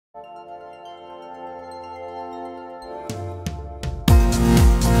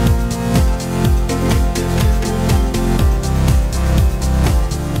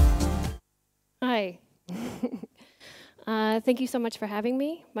Thank you so much for having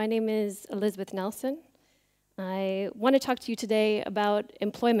me. My name is Elizabeth Nelson. I want to talk to you today about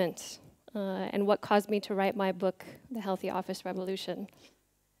employment and what caused me to write my book, The Healthy Office Revolution.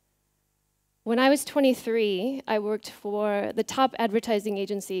 When I was 23, I worked for the top advertising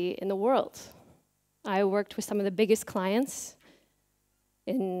agency in the world. I worked with some of the biggest clients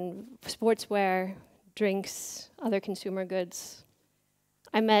in sportswear, drinks, other consumer goods.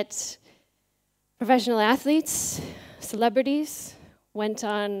 I met professional athletes, celebrities, went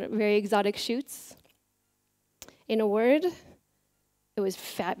on very exotic shoots. In a word, it was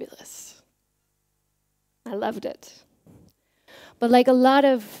fabulous. I loved it. But like a lot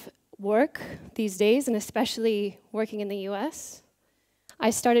of work these days, and especially working in the US,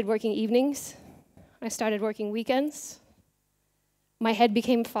 I started working evenings. I started working weekends. My head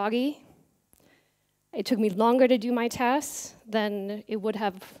became foggy. It took me longer to do my tasks than it would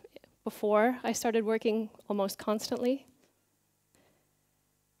have before I started working almost constantly.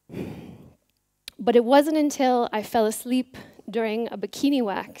 But it wasn't until I fell asleep during a bikini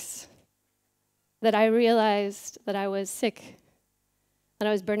wax that I realized that I was sick, that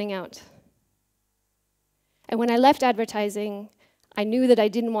I was burning out. And when I left advertising, I knew that I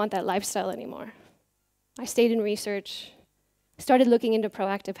didn't want that lifestyle anymore. I stayed in research, started looking into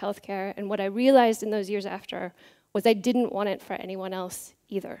proactive healthcare, and what I realized in those years after was I didn't want it for anyone else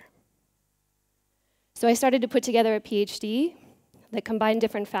either. So I started to put together a PhD that combined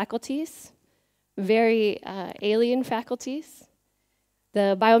different faculties, very alien faculties,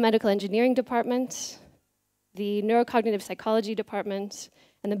 the biomedical engineering department, the neurocognitive psychology department,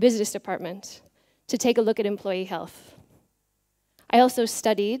 and the business department to take a look at employee health. I also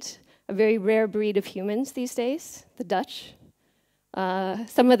studied a very rare breed of humans these days, the Dutch.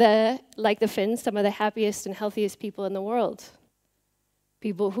 Some of the, like the Finns, some of the happiest and healthiest people in the world.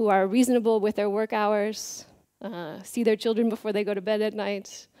 People who are reasonable with their work hours, see their children before they go to bed at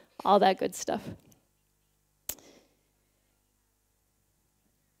night, all that good stuff.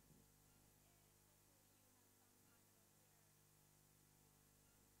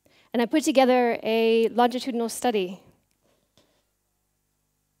 And I put together a longitudinal study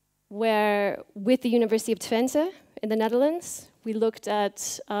where, with the University of Twente in the Netherlands, we looked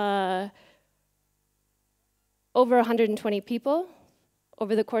at over 120 people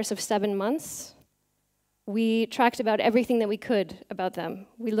over the course of 7 months. We tracked about everything that we could about them.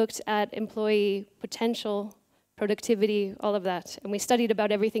 We looked at employee potential, productivity, all of that, and we studied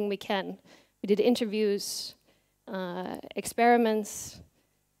about everything we can. We did interviews, experiments,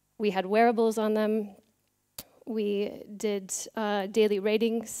 we had wearables on them, we did daily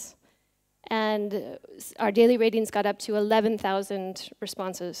ratings, and our daily ratings got up to 11,000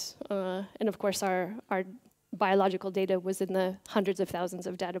 responses. And of course, our biological data was in the hundreds of thousands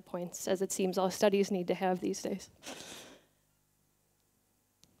of data points, as it seems all studies need to have these days.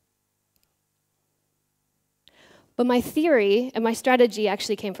 But my theory and my strategy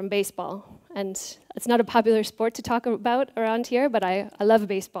actually came from baseball. And it's not a popular sport to talk about around here, but I love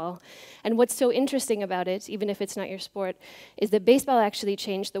baseball. And what's so interesting about it, even if it's not your sport, is that baseball actually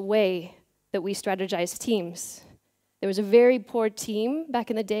changed the way that we strategize teams. There was a very poor team back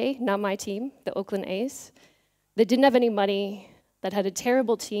in the day, not my team, the Oakland A's, that didn't have any money, that had a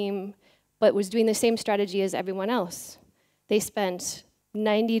terrible team, but was doing the same strategy as everyone else. They spent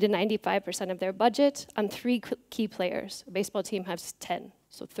 90 to 95% of their budget on 3 key players. A baseball team has 10,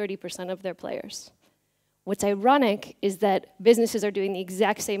 so 30% of their players. What's ironic is that businesses are doing the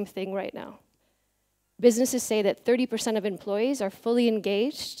exact same thing right now. Businesses say that 30% of employees are fully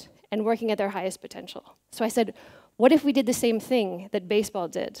engaged and working at their highest potential. So I said, what if we did the same thing that baseball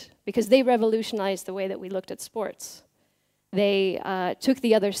did? Because they revolutionized the way that we looked at sports. They took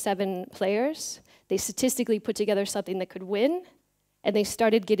the other 7 players, they statistically put together something that could win, and they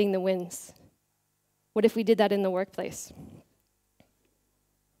started getting the wins. What if we did that in the workplace?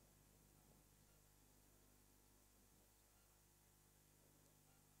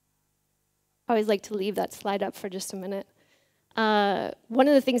 I always like to leave that slide up for just a minute. One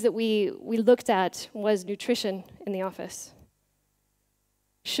of the things that we looked at was nutrition in the office.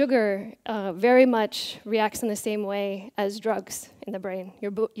 Sugar very much reacts in the same way as drugs in the brain.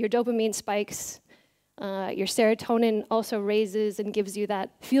 Your dopamine spikes, your serotonin also raises and gives you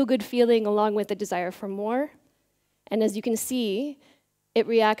that feel-good feeling along with the desire for more. And as you can see, it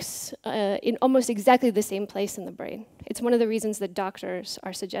reacts in almost exactly the same place in the brain. It's one of the reasons that doctors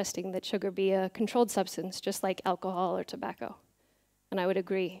are suggesting that sugar be a controlled substance, just like alcohol or tobacco. And I would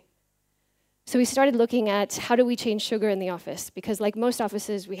agree. So we started looking at how do we change sugar in the office, because like most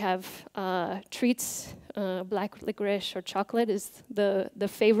offices, we have treats, black licorice or chocolate is the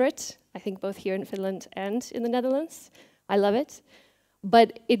favorite, I think both here in Finland and in the Netherlands. I love it.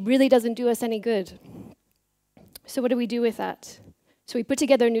 But it really doesn't do us any good. So what do we do with that? So we put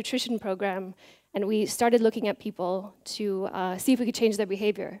together a nutrition program, and we started looking at people to see if we could change their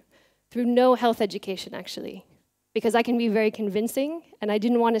behavior through no health education, actually, because I can be very convincing, and I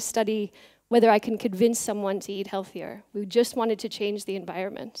didn't want to study whether I can convince someone to eat healthier. We just wanted to change the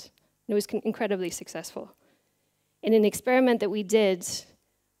environment. And it was incredibly successful. In an experiment that we did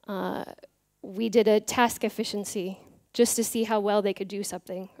a task efficiency just to see how well they could do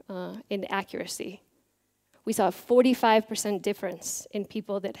something in accuracy. We saw a 45% difference in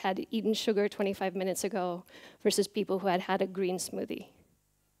people that had eaten sugar 25 minutes ago versus people who had had a green smoothie.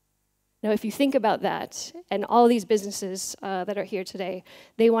 Now, if you think about that, and all these businesses that are here today,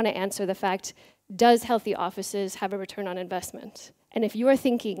 they want to answer the fact, does healthy offices have a return on investment? And if you are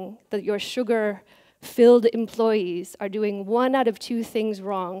thinking that your sugar-filled employees are doing 1 out of 2 things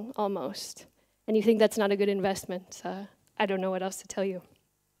wrong, almost, and you think that's not a good investment, I don't know what else to tell you.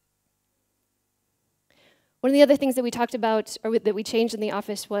 One of the other things that we talked about, or that we changed in the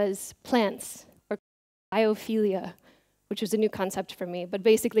office, was plants, or biophilia, which was a new concept for me, but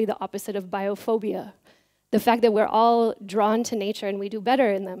basically the opposite of biophobia. The fact that we're all drawn to nature and we do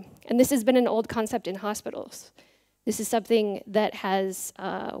better in them. And this has been an old concept in hospitals. This is something that has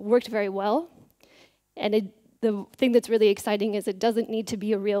worked very well. And the thing that's really exciting is it doesn't need to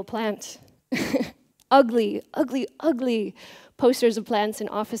be a real plant. Ugly, ugly, ugly posters of plants in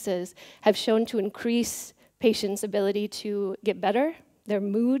offices have shown to increase patients' ability to get better, their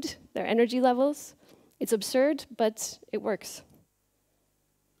mood, their energy levels. It's absurd, but it works.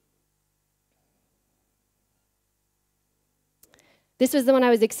 This was the one I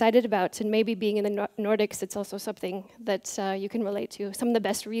was excited about, and maybe being in the Nordics, it's also something that you can relate to. Some of the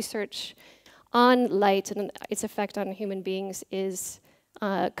best research on light and its effect on human beings is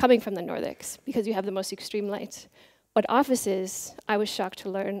coming from the Nordics, because you have the most extreme light. But offices, I was shocked to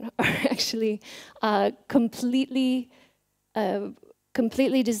learn, are actually completely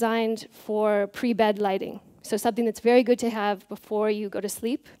designed for pre-bed lighting. So something that's very good to have before you go to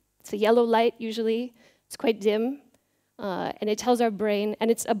sleep. It's a yellow light, usually. It's quite dim. And it tells our brain,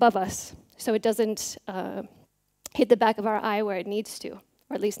 and it's above us, so it doesn't hit the back of our eye where it needs to,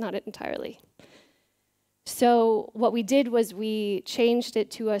 or at least not entirely. So what we did was we changed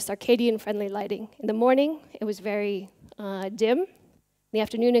it to a circadian-friendly lighting. In the morning, it was very dim. In the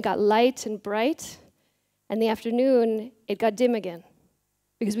afternoon, it got light and bright. And in the afternoon, it got dim again.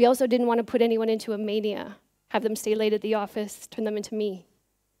 Because we also didn't want to put anyone into a mania, have them stay late at the office, turn them into me.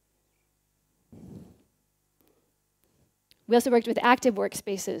 We also worked with active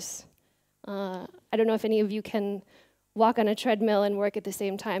workspaces. I don't know if any of you can walk on a treadmill and work at the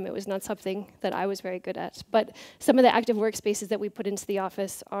same time. It was not something that I was very good at. But some of the active workspaces that we put into the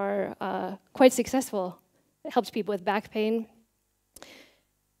office are quite successful. It helps people with back pain.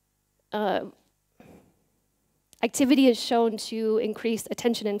 Activity is shown to increase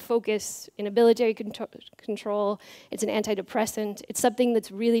attention and focus, inability control. It's an antidepressant. It's something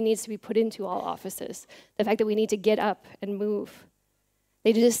that really needs to be put into all offices. The fact that we need to get up and move.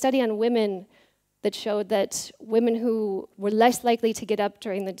 They did a study on women that showed that women who were less likely to get up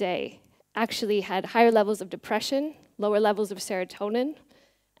during the day actually had higher levels of depression, lower levels of serotonin,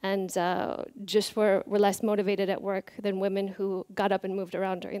 and just were less motivated at work than women who got up and moved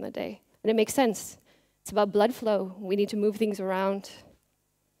around during the day. And it makes sense. It's about blood flow. We need to move things around.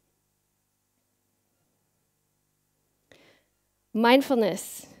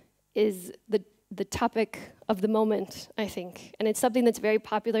 Mindfulness is the topic of the moment, I think. And it's something that's very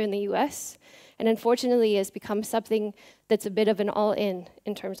popular in the US, and unfortunately has become something that's a bit of an all-in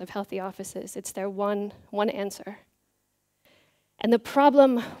terms of healthy offices. It's their one answer. And the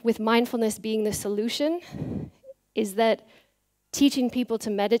problem with mindfulness being the solution is that teaching people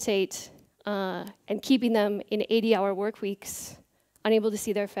to meditate and keeping them in 80-hour work weeks, unable to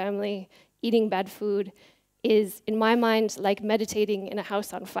see their family, eating bad food, is, in my mind, like meditating in a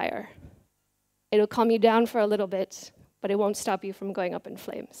house on fire. It'll calm you down for a little bit, but it won't stop you from going up in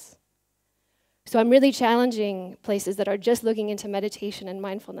flames. So I'm really challenging places that are just looking into meditation and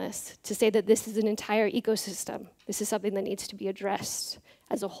mindfulness to say that this is an entire ecosystem. This is something that needs to be addressed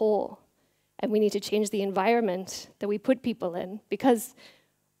as a whole. And we need to change the environment that we put people in, because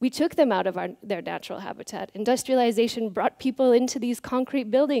we took them out of their natural habitat. Industrialization brought people into these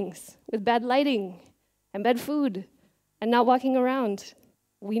concrete buildings with bad lighting and bad food and not walking around.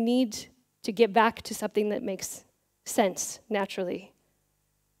 We need to get back to something that makes sense naturally.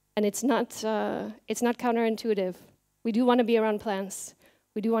 And it's not counterintuitive. We do want to be around plants.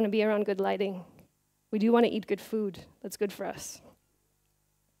 We do want to be around good lighting. We do want to eat good food that's good for us.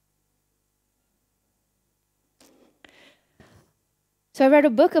 So I read a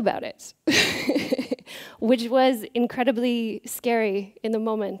book about it, which was incredibly scary in the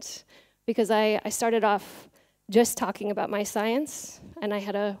moment, because I started off just talking about my science, and I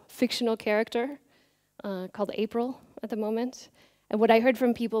had a fictional character called April at the moment. And what I heard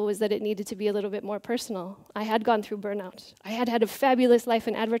from people was that it needed to be a little bit more personal. I had gone through burnout. I had had a fabulous life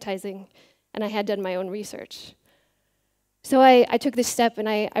in advertising, and I had done my own research. So I took this step, and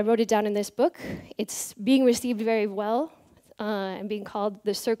I wrote it down in this book. It's being received very well, and being called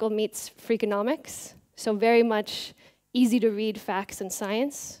The Circle Meets Freakonomics. So very much easy to read facts and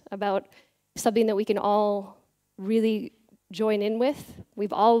science about something that we can all really join in with.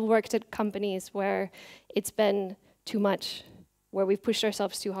 We've all worked at companies where it's been too much, where we've pushed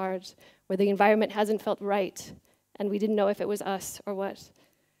ourselves too hard, where the environment hasn't felt right, and we didn't know if it was us or what.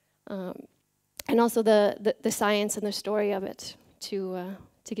 And also the science and the story of it to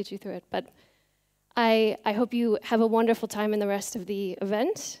get you through it. But I hope you have a wonderful time in the rest of the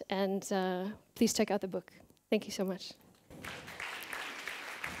event, and please check out the book. Thank you so much.